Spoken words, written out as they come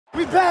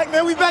We back,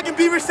 man. We back in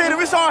Beaver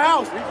Stadium. It's our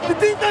house. The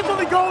defense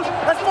only goes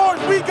as far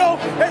as we go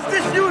as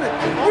this unit.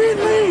 We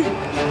lead.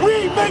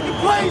 We ain't making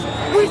plays.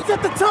 We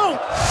set the tone.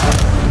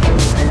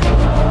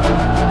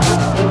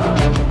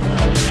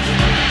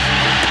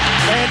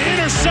 And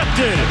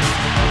intercepted.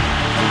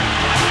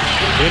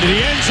 Into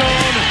the end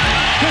zone.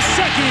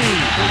 Gesicki.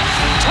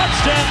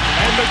 Touchdown.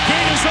 And the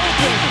gate is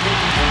open.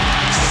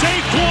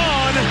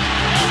 Saquon.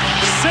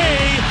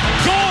 Say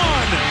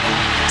gone.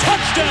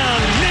 Touchdown,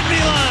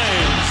 Nittany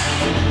Lions.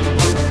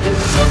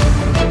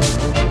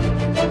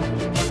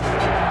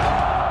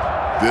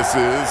 This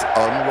is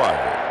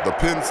Unrivaled, the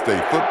Penn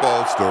State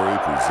football story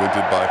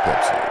presented by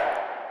Pepsi.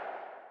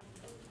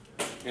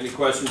 Any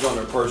questions on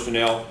their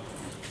personnel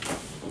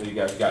that you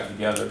guys got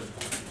together?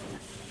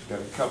 Got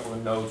a couple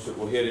of notes that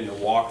we'll hit in the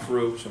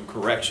walkthrough, some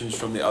corrections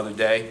from the other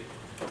day.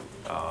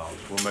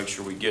 We'll make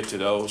sure we get to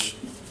those.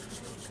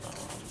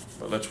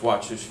 But let's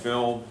watch this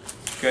film.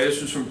 Okay,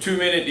 this was from 2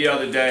 Minute the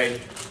other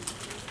day.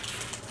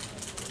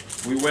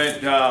 We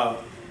went, I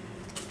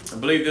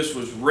believe this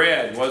was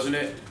red, wasn't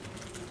it?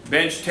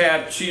 Bench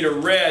tab cheetah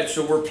red,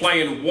 so we're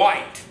playing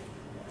white,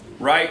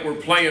 right? We're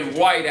playing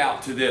white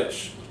out to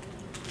this.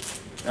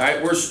 All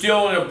right, we're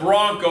still in a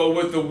Bronco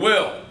with the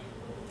will.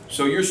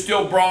 So you're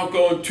still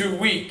Bronco in 2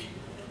 week.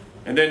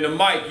 And then the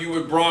Mike, you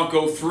would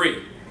Bronco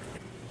 3.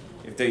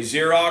 If they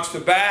Xerox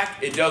the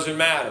back, it doesn't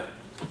matter.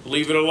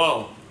 Leave it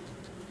alone.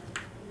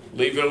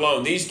 Leave it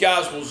alone. These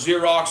guys will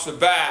Xerox the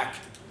back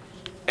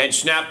and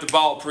snap the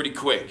ball pretty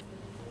quick.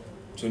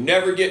 So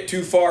never get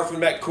too far from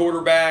that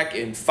quarterback,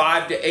 and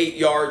 5 to 8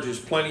 yards is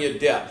plenty of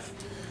depth.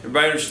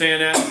 Everybody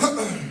understand that?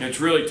 It's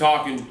really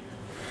talking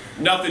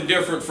nothing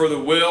different for the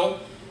will.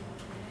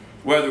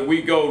 Whether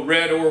we go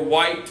red or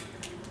white,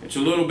 it's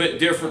a little bit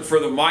different for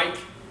the Mike.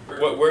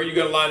 Where are you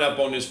going to line up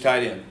on this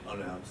tight end? On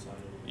the outside.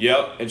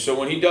 Yep, and so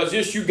when he does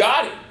this, you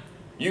got him.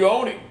 You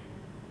own him.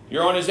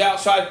 You're on his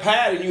outside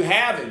pad and you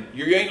have him.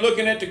 You ain't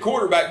looking at the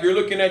quarterback, you're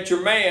looking at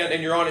your man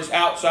and you're on his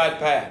outside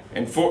pad.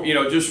 And for,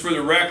 just for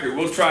the record,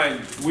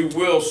 we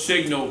will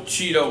signal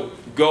Cheeto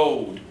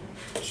gold.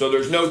 So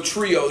there's no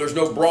trio, there's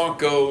no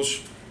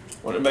Broncos.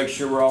 Want to make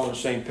sure we're all on the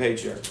same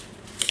page there.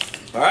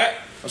 All right,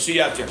 I'll see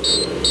you out there.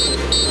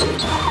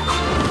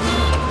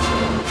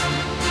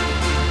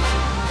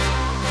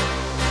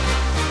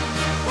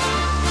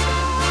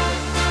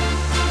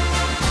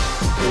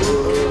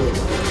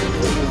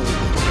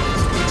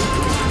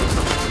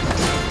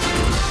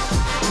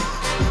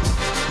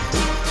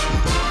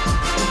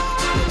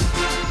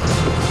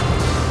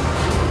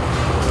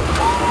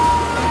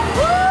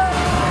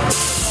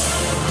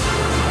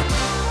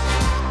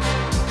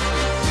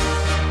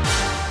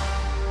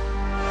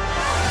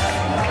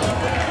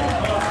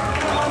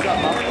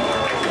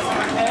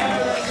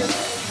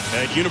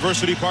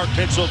 University Park,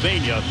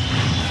 Pennsylvania,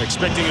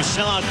 expecting a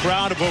sellout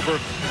crowd of over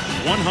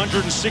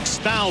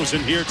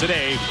 106,000 here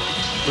today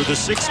for the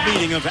 6th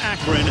meeting of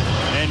Akron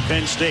and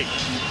Penn State.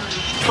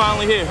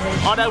 Finally here.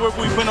 All that work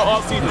we put in the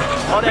offseason,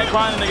 all that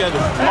grinding together,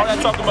 all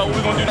that talking about what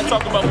we're gonna do, that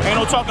talking about, ain't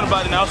no talking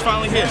about it now. It's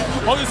finally here.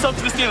 Hold yourself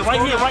to the stand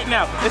right here, right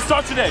now. It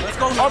starts today. Let's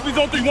go. RB's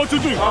on 3, 1, 2,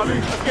 3.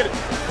 Let's get it.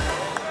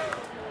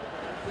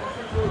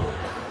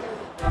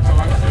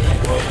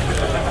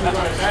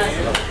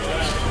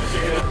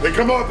 They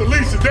come off the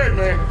leash today,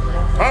 man.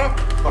 Huh?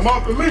 I'm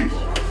off the leash.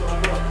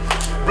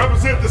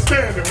 Represent the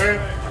standard, man.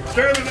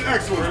 Standard of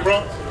excellence,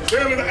 bro.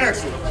 Standard of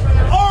excellence.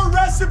 Our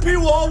recipe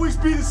will always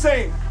be the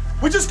same.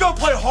 We just gotta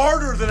play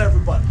harder than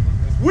everybody.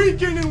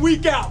 Week in and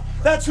week out.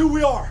 That's who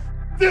we are.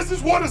 This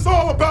is what it's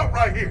all about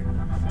right here.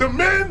 The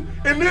men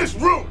in this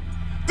room.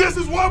 This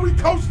is why we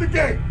coach the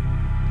game.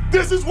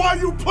 This is why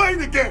you play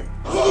the game.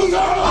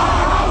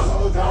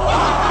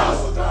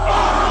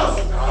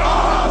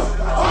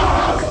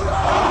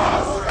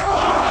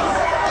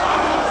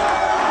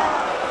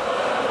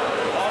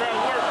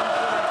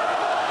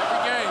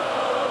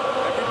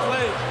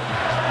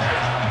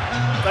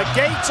 The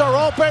gates are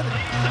open.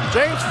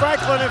 James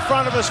Franklin in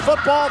front of his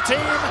football team.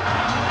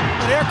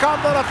 And here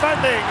come the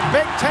defending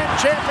Big Ten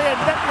champion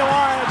Nittany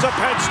Lions of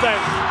Penn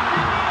State.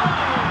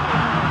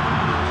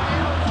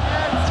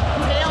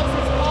 Tails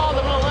is called.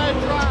 I'm going to let it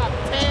drop.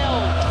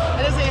 Tails.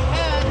 And as a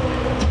head,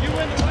 you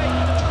win the fight.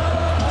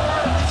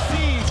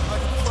 Receive.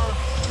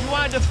 You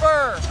want to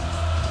defer.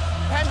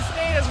 Penn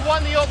State has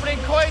won the opening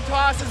coin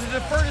toss as a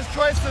deferred his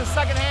choice for the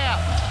second half.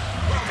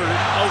 For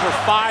over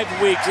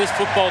 5 weeks, this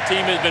football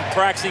team has been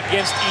practicing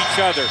against each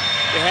other.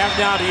 They have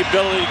now the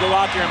ability to go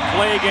out there and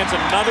play against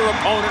another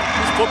opponent.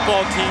 This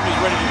football team is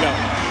ready to go.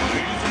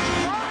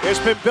 It's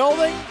been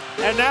building,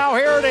 and now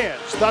here it is.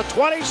 The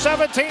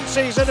 2017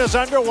 season is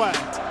underway.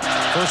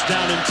 First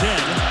down and 10.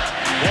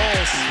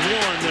 Ball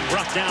swarmed and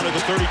brought down to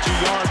the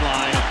 32-yard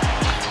line.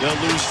 They'll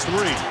lose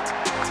 3.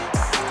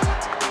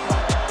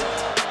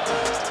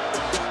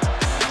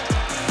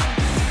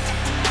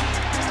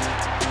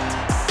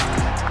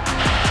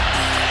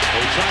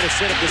 Trying to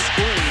set up the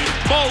screen.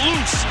 Ball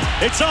loose.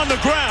 It's on the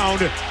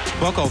ground.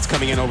 Buckles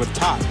coming in over the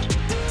top.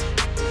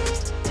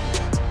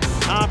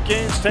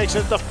 Tompkins takes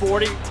it to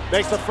 40.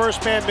 Makes the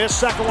first man miss.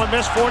 Second one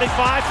miss.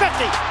 45,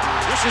 50.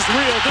 This this is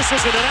real. This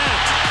isn't an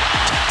act.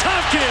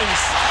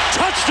 Tompkins,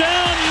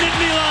 touchdown,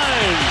 Nittany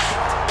Lions.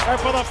 And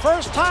for the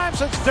first time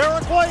since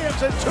Derek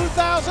Williams in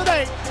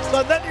 2008,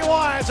 the Nittany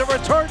Lions have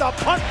returned a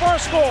punt for a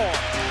score.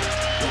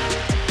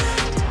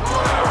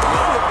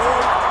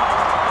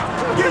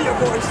 Get your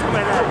boy some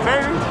of that,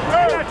 baby.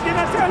 Can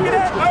I tell you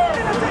that?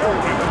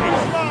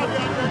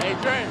 Hey,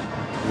 Trey.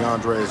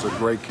 DeAndre is a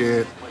great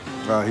kid.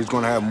 He's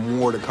going to have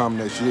more to come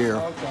this year.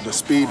 The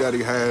speed that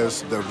he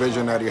has, the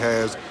vision that he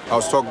has. I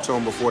was talking to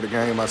him before the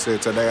game. I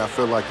said, today I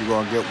feel like you're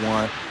going to get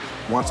one.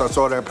 Once I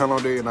saw that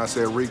penalty and I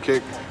said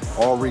re-kick,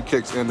 all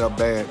re-kicks end up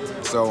bad.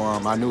 So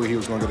I knew he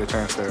was going to get a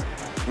chance there.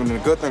 And the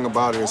good thing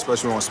about it,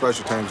 especially on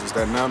special teams, is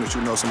that now that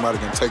you know somebody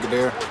can take it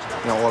there,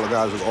 you know, all the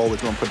guys are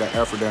always going to put that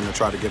effort in to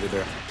try to get it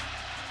there.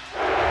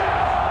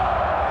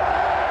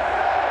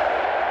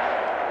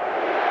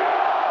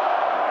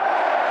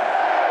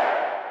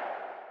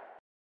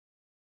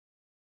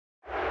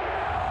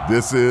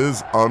 This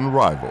is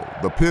Unrivaled,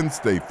 the Penn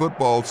State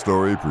football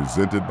story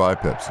presented by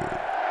Pepsi.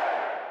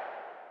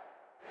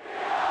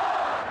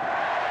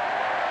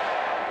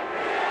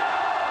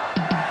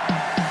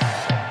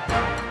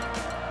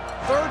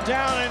 Third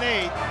down and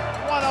 8.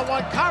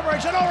 One-on-one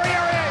coverage, and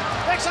Aurier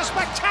makes a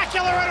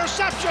spectacular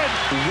interception.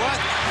 What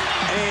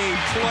a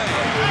play.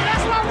 Hey,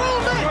 that's my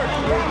roommate.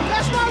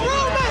 That's my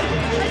roommate.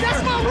 Hey,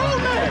 that's my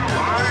roommate.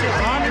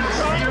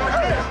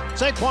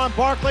 Saquon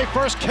Barkley,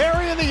 first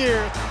carry of the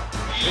year.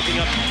 Picking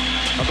up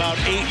about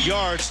 8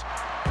 yards.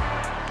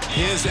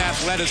 His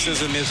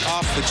athleticism is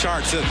off the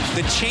charts.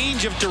 The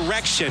change of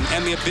direction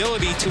and the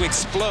ability to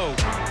explode.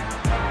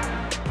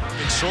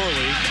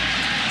 McSorley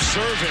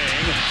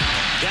surveying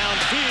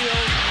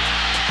downfield.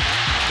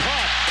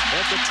 Caught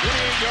at the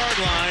 28-yard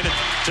line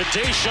to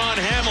Deshaun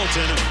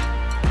Hamilton.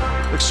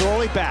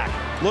 McSorley back,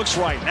 looks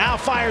right, now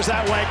fires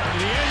that way. In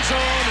the end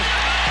zone,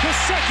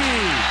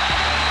 Gesicki.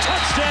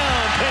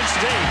 Touchdown, Penn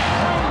State.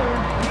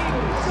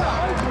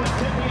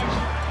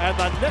 And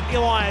the Nittany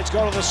Lions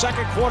go to the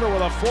second quarter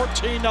with a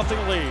 14-0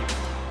 lead.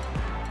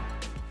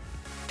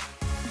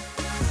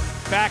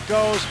 Back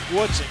goes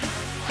Woodson.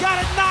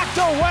 Got it knocked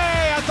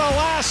away at the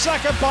last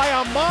second by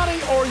Amani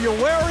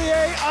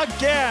Oruwariye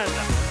again.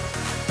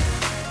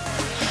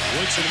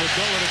 Woodson would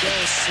go and go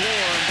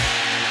swarm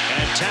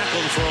and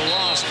tackled for a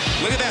loss.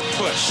 Look at that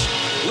push.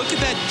 Look at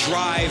that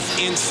drive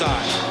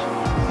inside.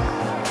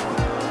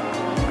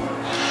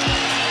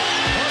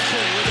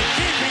 Barkley with a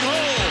gaping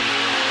hole.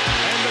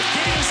 And the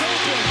game's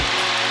open.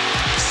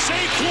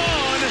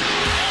 Saquon,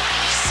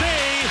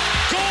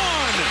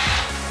 gone.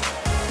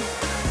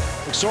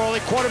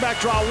 McSorley, quarterback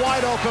draw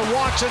wide open,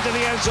 walks into the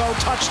end zone,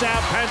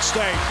 touchdown Penn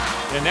State.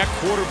 And that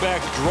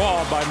quarterback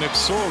draw by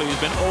McSorley has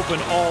been open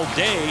all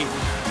day,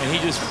 and he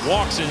just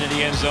walks into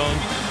the end zone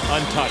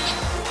untouched.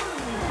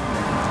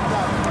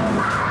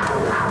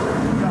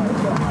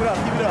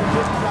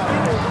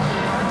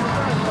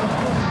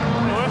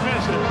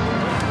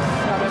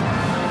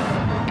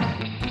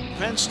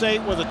 Penn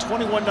State with a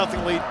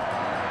 21-0 lead.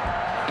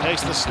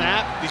 Takes the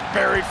snap, he's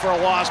buried for a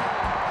loss.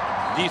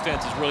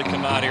 Defense has really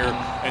come out here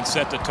and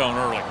set the tone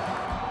early.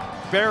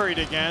 Buried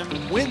again.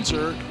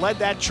 Windsor led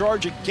that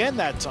charge again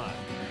that time.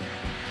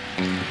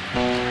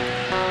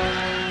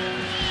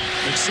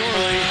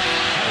 McSorley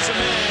has a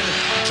man,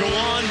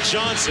 Jawan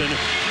Johnson,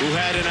 who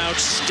had an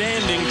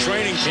outstanding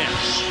training camp.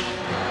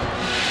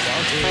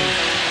 Barkley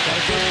got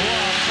a good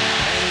block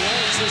and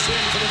rolls this in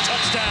for the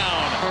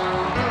touchdown.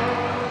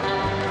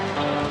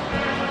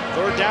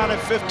 Third down at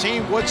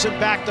 15, Woodson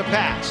back to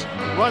pass.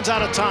 Runs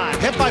out of time,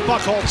 hit by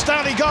Buchholz,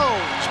 down he goes.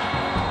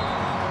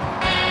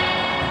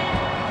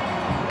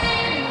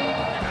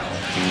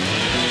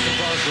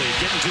 Barkley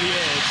getting to the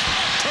edge,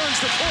 turns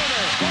the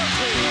corner,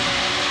 Barkley,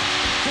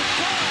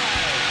 goodbye.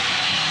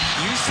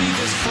 You see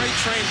this freight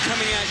train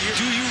coming at you.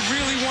 Do you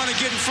really want to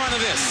get in front of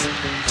this?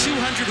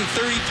 230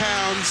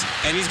 pounds,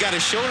 and he's got a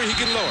shoulder he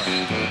can lower.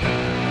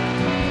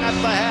 At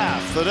the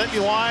half, the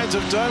Nittany Lions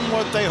have done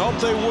what they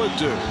hoped they would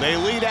do. They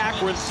lead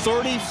Akron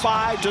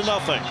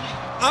 35-0.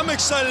 I'm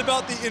excited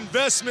about the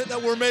investment that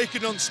we're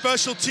making on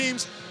special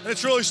teams, and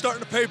it's really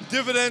starting to pay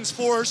dividends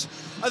for us.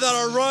 I thought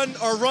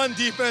our run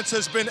defense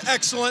has been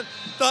excellent.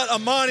 Thought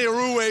Amani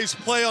Oruwe's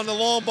play on the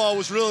long ball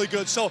was really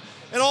good. So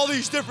in all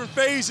these different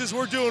phases,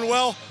 we're doing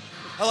well.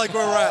 I like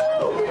where we're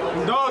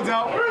at. Dogs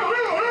out.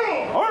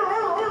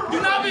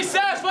 Do not be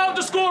satisfied with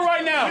the score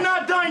right now. You're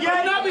not done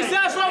yet. Do not be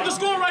satisfied with the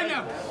score right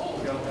now.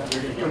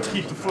 Let's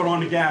keep the foot on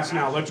the gas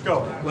now. Let's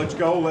go. Let's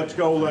go. Let's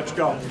go. Let's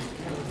go.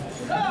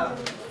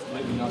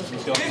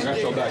 Let's go. I got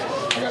your back.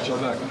 I got your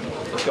back.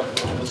 Let's go.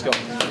 Let's go.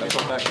 Let's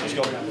go back. Let's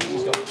go.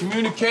 Let's go.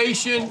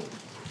 Communication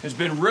has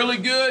been really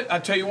good. I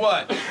tell you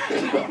what,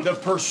 the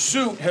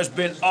pursuit has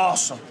been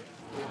awesome.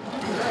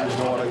 I just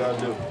know what I got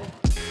to do.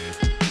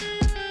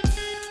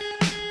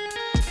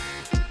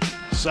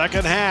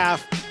 Second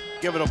half,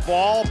 give it a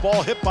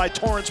ball hit by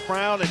Torrance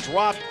Brown and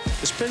dropped.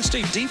 This Penn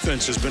State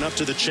defense has been up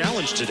to the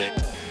challenge today.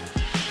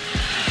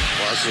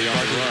 Barkley on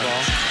the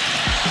ball.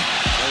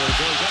 A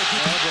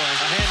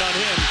hand on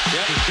him.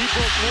 Yep. He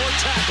broke more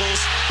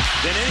tackles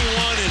than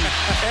anyone in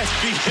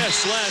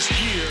FBS last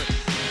year.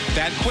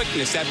 That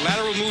quickness, that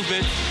lateral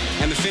movement,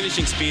 and the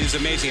finishing speed is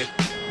amazing.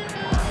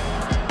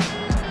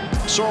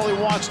 Sorley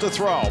wants to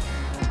throw.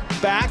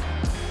 Back.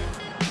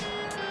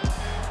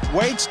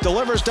 Waits,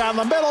 delivers down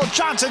the middle.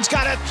 Johnson's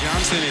got it.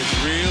 Johnson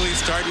is really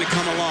starting to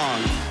come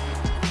along.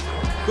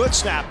 Good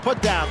snap,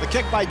 put down. The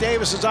kick by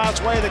Davis is on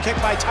its way. The kick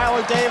by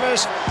Tyler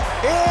Davis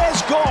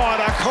is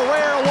gone. A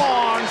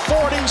career-long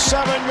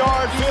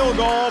 47-yard field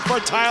goal for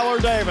Tyler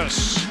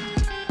Davis.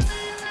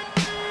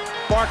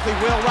 Barkley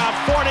wheel route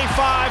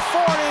 45,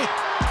 40,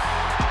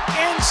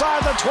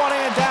 inside the 20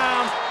 and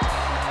down.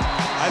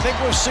 I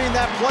think we've seen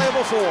that play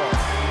before.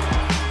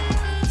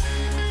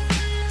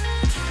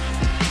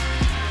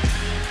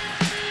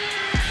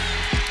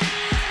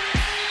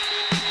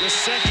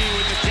 Gesicki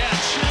with the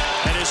catch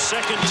and his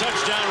second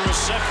touchdown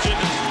reception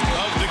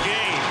of the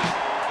game.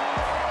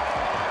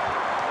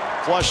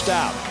 Flushed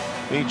out,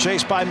 being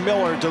chased by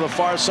Miller to the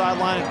far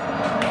sideline.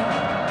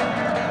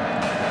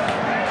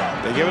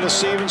 They give it to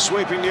Stevens,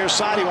 sweeping near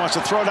side. He wants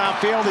to throw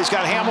downfield. He's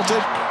got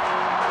Hamilton.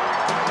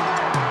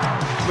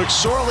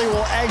 McSorley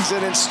will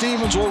exit, and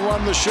Stevens will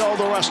run the show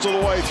the rest of the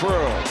way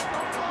through.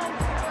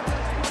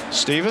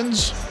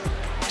 Stevens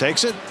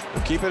takes it,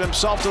 will keep it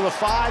himself to the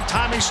 5.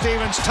 Tommy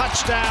Stevens,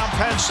 touchdown,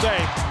 Penn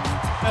State.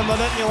 And the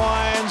Nittany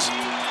Lions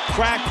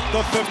crack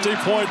the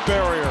 50-point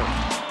barrier.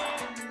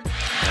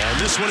 And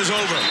this one is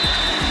over.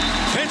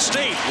 Penn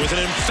State with an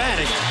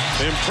emphatic,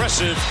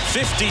 impressive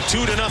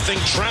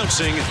 52-0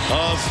 trouncing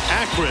of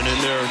Akron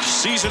in their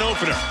season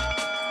opener.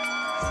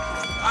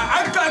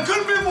 I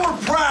couldn't be more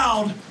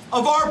proud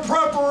of our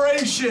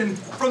preparation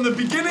from the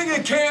beginning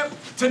of camp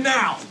to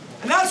now.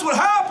 And that's what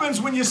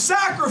happens when you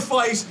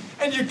sacrifice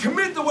and you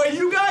commit the way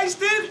you guys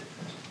did.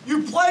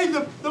 You played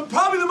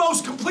probably the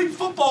most complete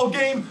football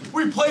game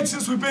we've played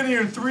since we've been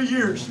here in 3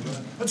 years.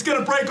 Let's get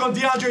a break on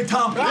DeAndre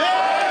Thompson.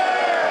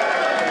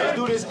 We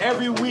do this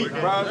every week,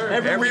 bro.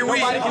 Every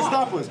week. Nobody can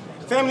stop us.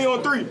 Family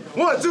on 3.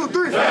 1, 2,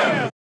 3.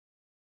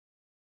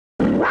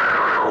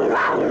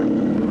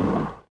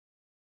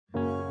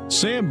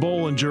 Sam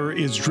Bollinger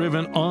is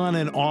driven on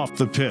and off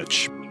the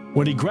pitch.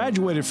 When he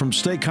graduated from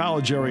State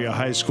College Area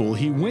High School,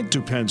 he went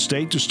to Penn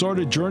State to start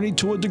a journey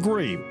to a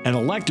degree and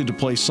elected to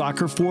play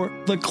soccer for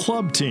the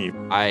club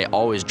team. I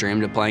always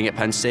dreamed of playing at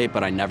Penn State,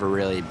 but I never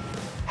really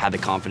had the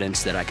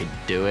confidence that I could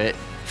do it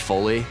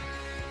fully.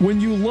 When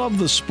you love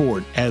the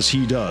sport, as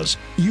he does,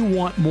 you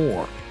want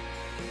more.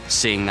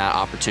 Seeing that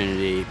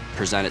opportunity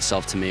present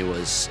itself to me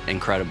was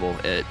incredible.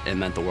 It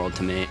meant the world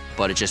to me,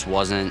 but it just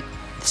wasn't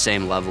the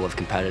same level of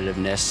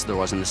competitiveness. There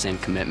wasn't the same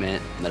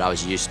commitment that I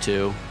was used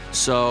to.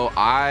 So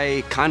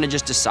I kind of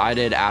just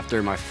decided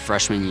after my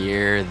freshman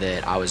year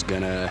that I was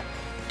gonna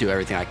do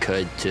everything I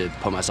could to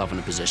put myself in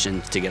a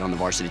position to get on the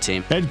varsity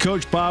team. Head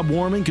coach Bob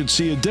Warman could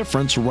see a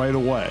difference right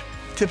away.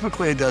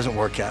 Typically it doesn't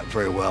work out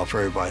very well for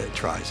everybody that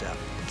tries out.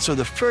 So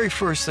the very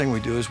first thing we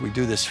do is we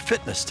do this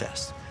fitness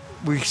test.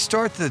 We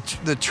start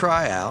the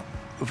tryout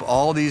of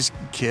all these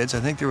kids. I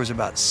think there was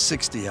about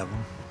 60 of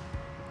them.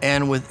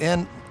 And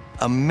within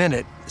a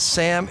minute,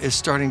 Sam is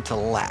starting to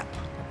lap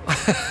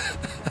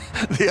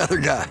the other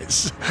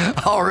guys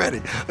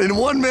already. In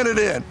 1 minute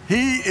in,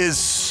 he is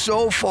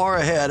so far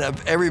ahead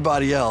of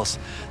everybody else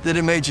that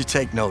it made you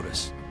take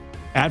notice.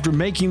 After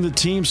making the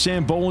team,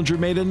 Sam Bollinger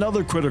made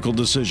another critical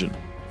decision,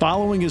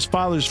 following his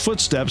father's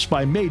footsteps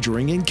by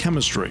majoring in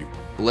chemistry.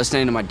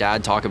 Listening to my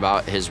dad talk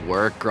about his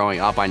work growing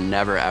up, I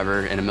never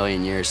ever in a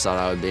million years thought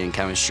I would be in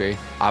chemistry.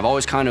 I've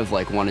always kind of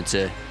wanted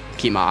to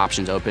keep my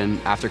options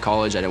open. After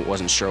college, I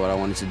wasn't sure what I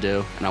wanted to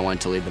do, and I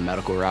wanted to leave the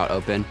medical route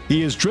open.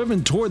 He is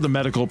driven toward the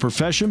medical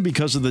profession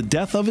because of the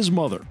death of his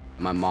mother.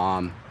 My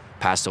mom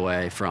passed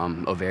away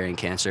from ovarian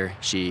cancer.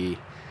 She,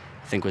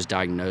 I think, was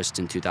diagnosed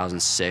in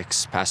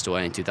 2006, passed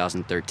away in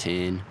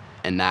 2013,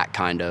 and that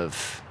kind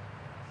of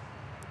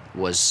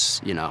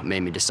was, made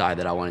me decide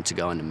that I wanted to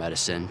go into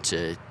medicine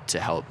to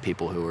help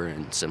people who were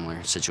in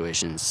similar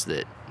situations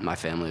that my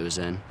family was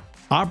in.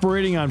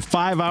 Operating on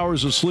 5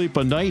 hours of sleep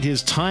a night,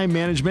 his time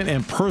management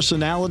and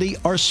personality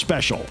are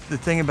special. The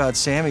thing about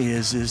Sammy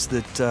is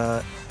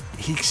that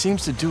he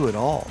seems to do it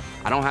all.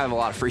 I don't have a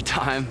lot of free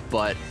time,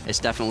 but it's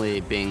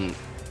definitely being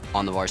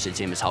on the varsity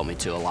team has helped me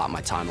to allot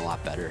my time a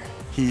lot better.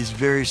 He's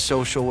very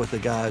social with the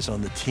guys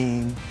on the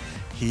team.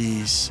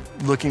 He's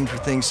looking for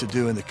things to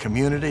do in the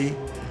community.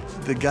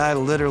 The guy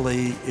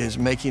literally is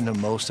making the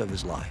most of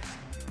his life.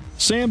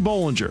 Sam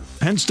Bollinger,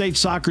 Penn State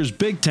soccer's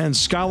Big Ten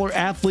Scholar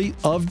Athlete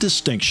of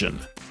Distinction.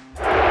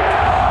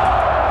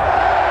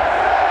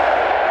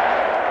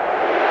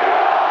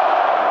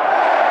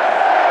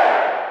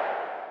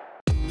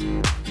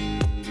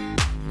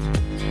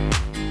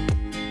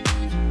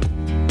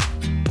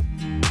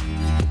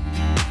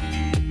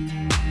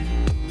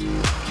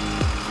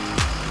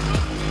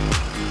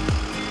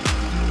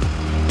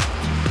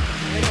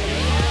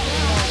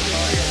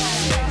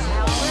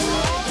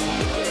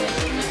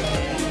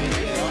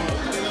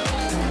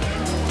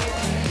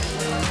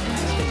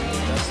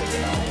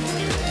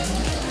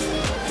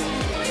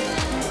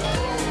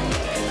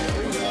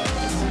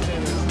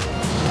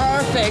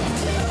 Perfect.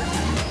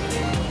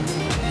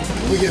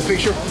 We get a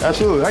picture?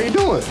 Absolutely. How you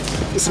doing?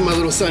 This is my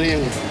little son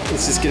Andrew.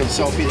 Let's just get him a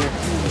selfie here.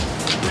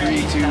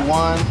 3, 2, 1.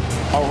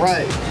 All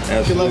right.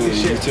 Absolutely. Good luck with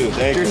shit. You too.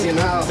 Thank Jersey you. in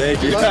the house.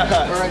 Thank you. All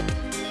right.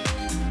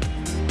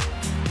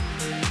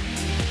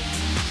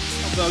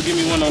 So give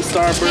me one on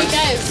Starburst.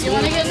 Hey guys, you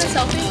want to get in a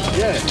selfie?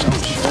 Yeah.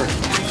 Sure.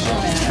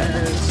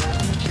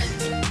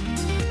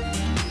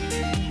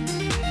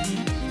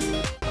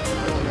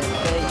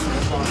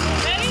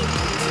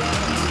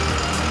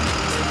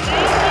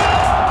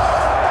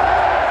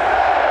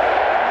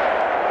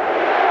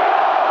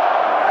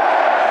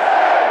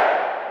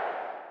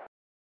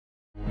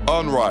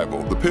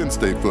 Unrivaled, the Penn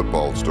State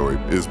football story,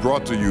 is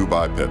brought to you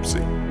by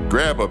Pepsi.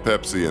 Grab a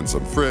Pepsi and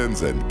some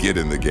friends and get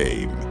in the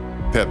game.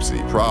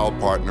 Pepsi, proud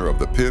partner of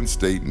the Penn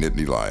State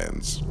Nittany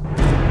Lions.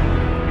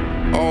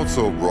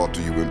 Also brought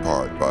to you in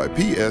part by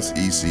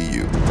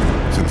PSECU.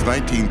 Since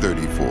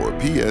 1934,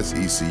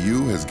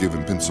 PSECU has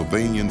given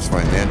Pennsylvanians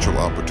financial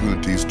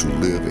opportunities to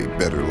live a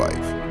better life.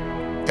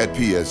 At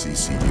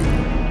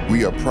PSECU,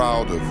 we are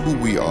proud of who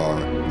we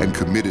are and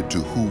committed to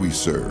who we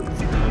serve,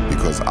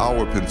 because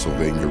our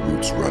Pennsylvania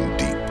roots run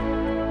deep.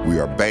 We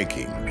are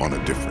banking on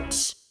a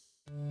difference.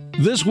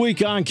 This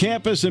week on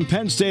campus in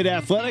Penn State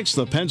athletics,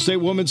 the Penn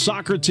State women's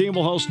soccer team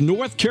will host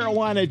North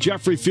Carolina at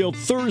Jeffrey Field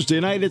Thursday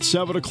night at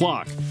 7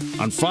 o'clock.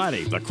 On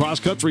Friday, the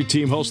cross-country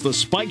team hosts the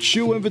Spike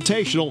Shoe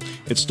Invitational.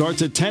 It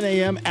starts at 10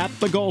 a.m. at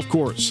the golf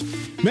course.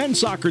 Men's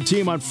soccer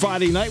team on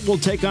Friday night will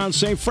take on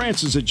St.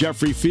 Francis at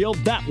Jeffrey Field.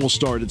 That will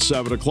start at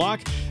 7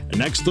 o'clock. And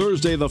next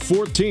Thursday, the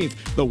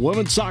 14th, the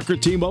women's soccer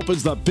team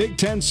opens the Big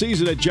Ten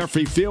season at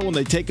Jeffrey Field when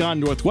they take on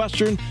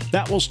Northwestern.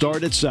 That will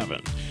start at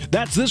 7.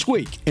 That's this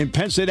week in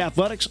Penn State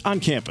athletics on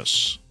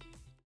campus.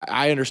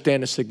 I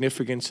understand the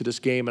significance of this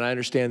game, and I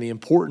understand the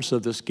importance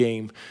of this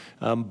game,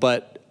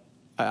 but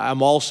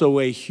I'm also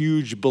a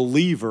huge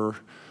believer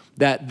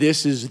that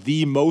this is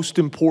the most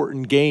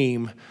important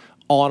game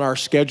on our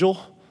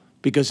schedule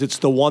because it's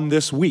the one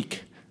this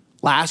week.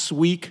 Last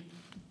week,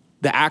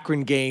 the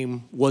Akron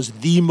game was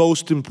the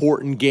most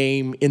important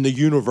game in the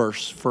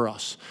universe for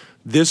us.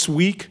 This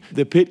week,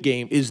 the Pitt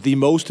game is the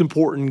most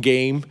important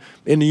game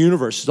in the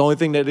universe. It's the only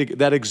thing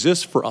that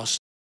exists for us.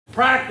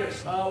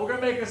 Practice. We're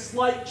going to make a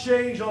slight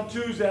change on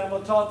Tuesday. I'm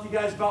going to talk to you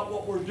guys about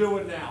what we're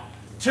doing now.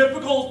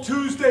 Typical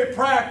Tuesday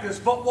practice,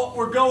 but what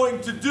we're going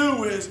to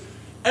do is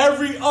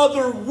every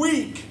other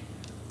week,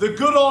 the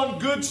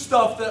good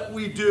stuff that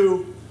we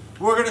do,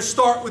 we're going to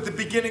start with the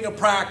beginning of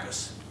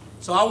practice.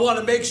 So I want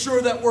to make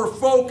sure that we're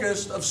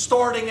focused of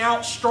starting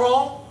out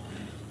strong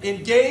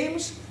in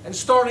games and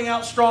starting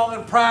out strong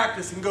in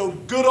practice and go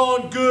good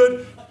on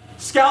good.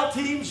 Scout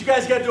teams, you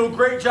guys got to do a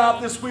great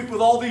job this week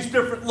with all these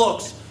different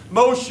looks.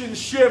 Motions,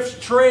 shifts,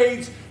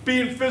 trades,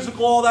 being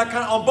physical, all that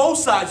kind of, on both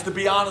sides, to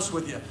be honest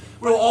with you.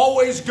 We'll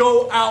always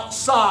go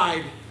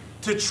outside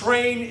to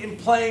train in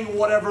playing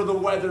whatever the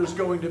weather's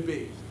going to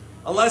be.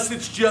 Unless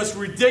it's just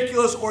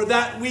ridiculous, or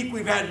that week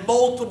we've had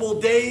multiple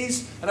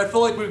days and I feel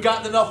like we've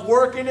gotten enough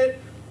work in it,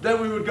 then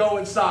we would go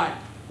inside.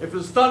 If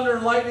it's thunder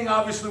and lightning,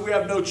 obviously we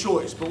have no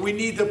choice, but we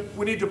need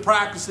to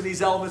practice in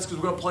these elements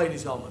because we're going to play in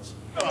these elements.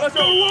 Let's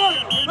go to work!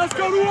 Let's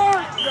go to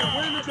work!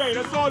 Yeah, win the day,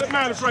 that's all that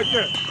matters right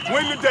there.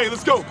 Win the day,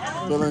 let's go.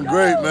 Feeling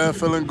great, man,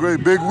 feeling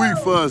great. Big week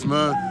for us,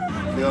 man.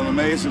 Feeling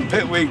amazing.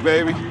 Pit week,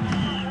 baby. Need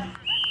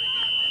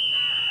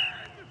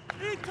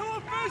 2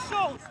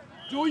 officials!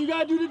 Do what you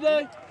gotta do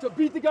today to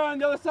beat the guy on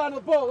the other side of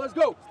the ball. Let's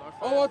go.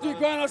 1, 2, 3,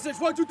 grind on 6.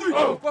 1, 2, 3.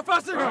 4,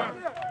 5, 6.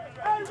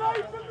 Hey,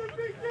 right from the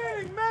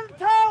beginning,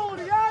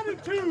 mentality,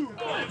 attitude.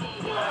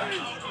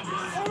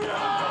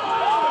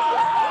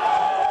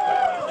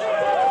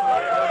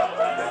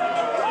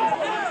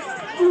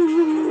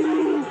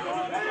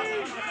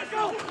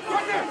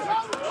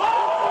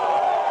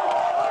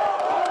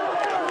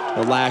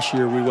 Last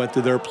year we went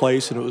to their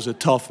place and it was a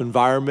tough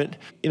environment.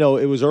 You know,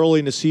 it was early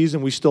in the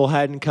season. We still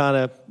hadn't kind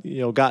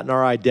of, gotten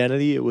our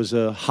identity. It was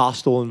a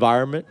hostile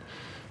environment.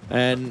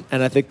 And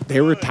I think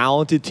they were a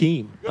talented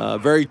team.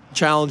 Very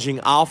challenging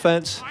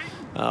offense.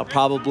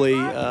 Probably,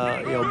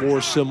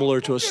 more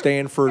similar to a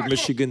Stanford,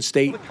 Michigan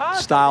State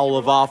style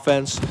of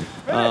offense.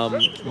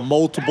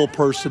 Multiple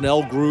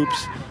personnel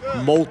groups,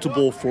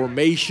 multiple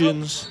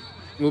formations.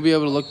 We'll be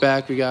able to look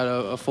back. We got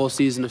a full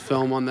season of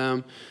film on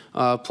them,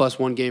 plus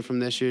 1 game from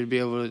this year to be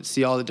able to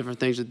see all the different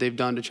things that they've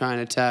done to try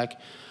and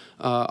attack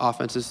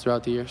offenses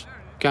throughout the years.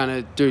 Kind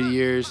of through the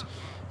years,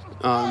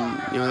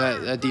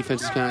 that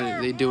defense is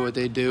they do what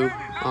they do.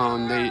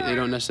 They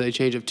don't necessarily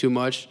change up too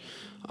much.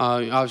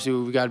 Obviously,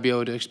 we got to be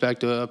able to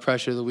expect a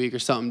pressure of the week or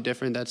something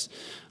different that's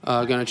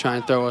going to try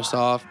and throw us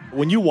off.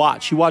 When you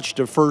watch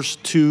the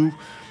first 2,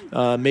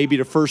 maybe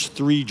the first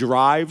 3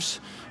 drives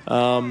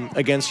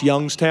against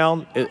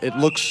Youngstown, it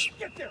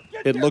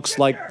looks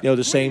like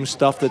the same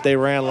stuff that they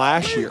ran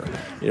last year.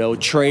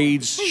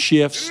 Trades,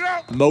 shifts,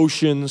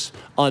 motions,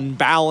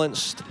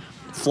 unbalanced,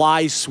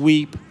 fly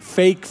sweep,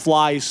 fake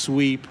fly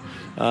sweep,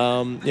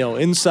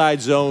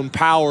 inside zone,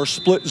 power,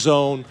 split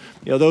zone,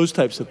 those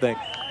types of things.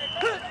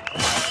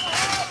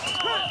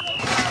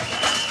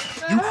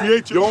 You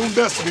create your own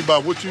destiny by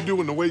what you do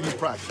and the way you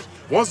practice.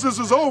 Once this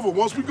is over,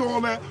 once we go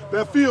on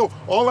that field,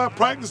 all that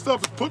practice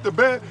stuff is put to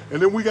bed,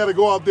 and then we got to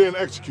go out there and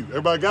execute.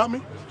 Everybody got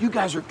me? You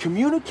guys are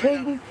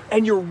communicating,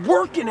 and you're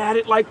working at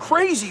it like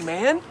crazy,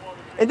 man.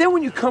 And then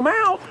when you come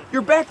out,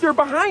 you're back there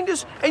behind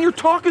us, and you're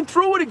talking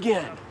through it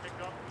again.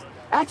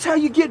 That's how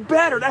you get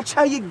better. That's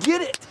how you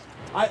get it.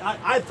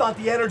 I thought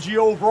the energy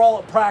overall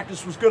at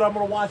practice was good. I'm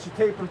going to watch the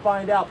tape and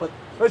find out, but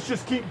let's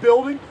just keep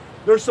building.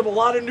 There's a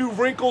lot of new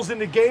wrinkles in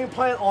the game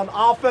plan on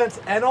offense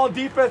and on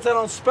defense and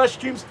on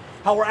special teams,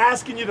 how we're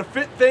asking you to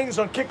fit things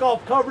on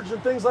kickoff coverage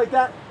and things like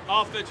that.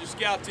 Offensive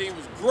scout team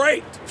was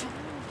great.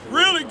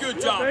 Really good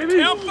job. Baby.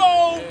 Tempo.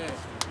 Yeah.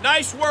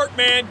 Nice work,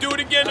 man. Do it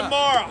again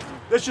tomorrow.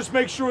 Let's just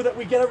make sure that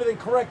we get everything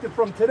corrected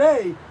from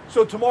today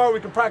so tomorrow we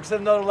can practice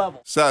at another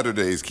level.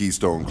 Saturday's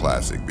Keystone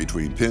Classic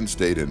between Penn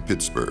State and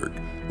Pittsburgh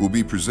will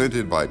be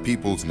presented by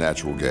Peoples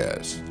Natural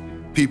Gas.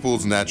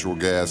 Peoples Natural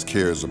Gas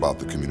cares about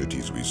the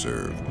communities we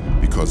serve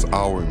because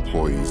our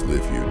employees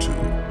live here too.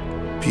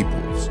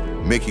 Peoples,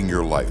 making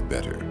your life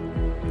better.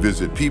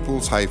 Visit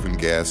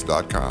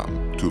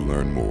peoples-gas.com to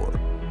learn more.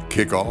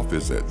 Kickoff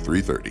is at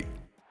 3:30.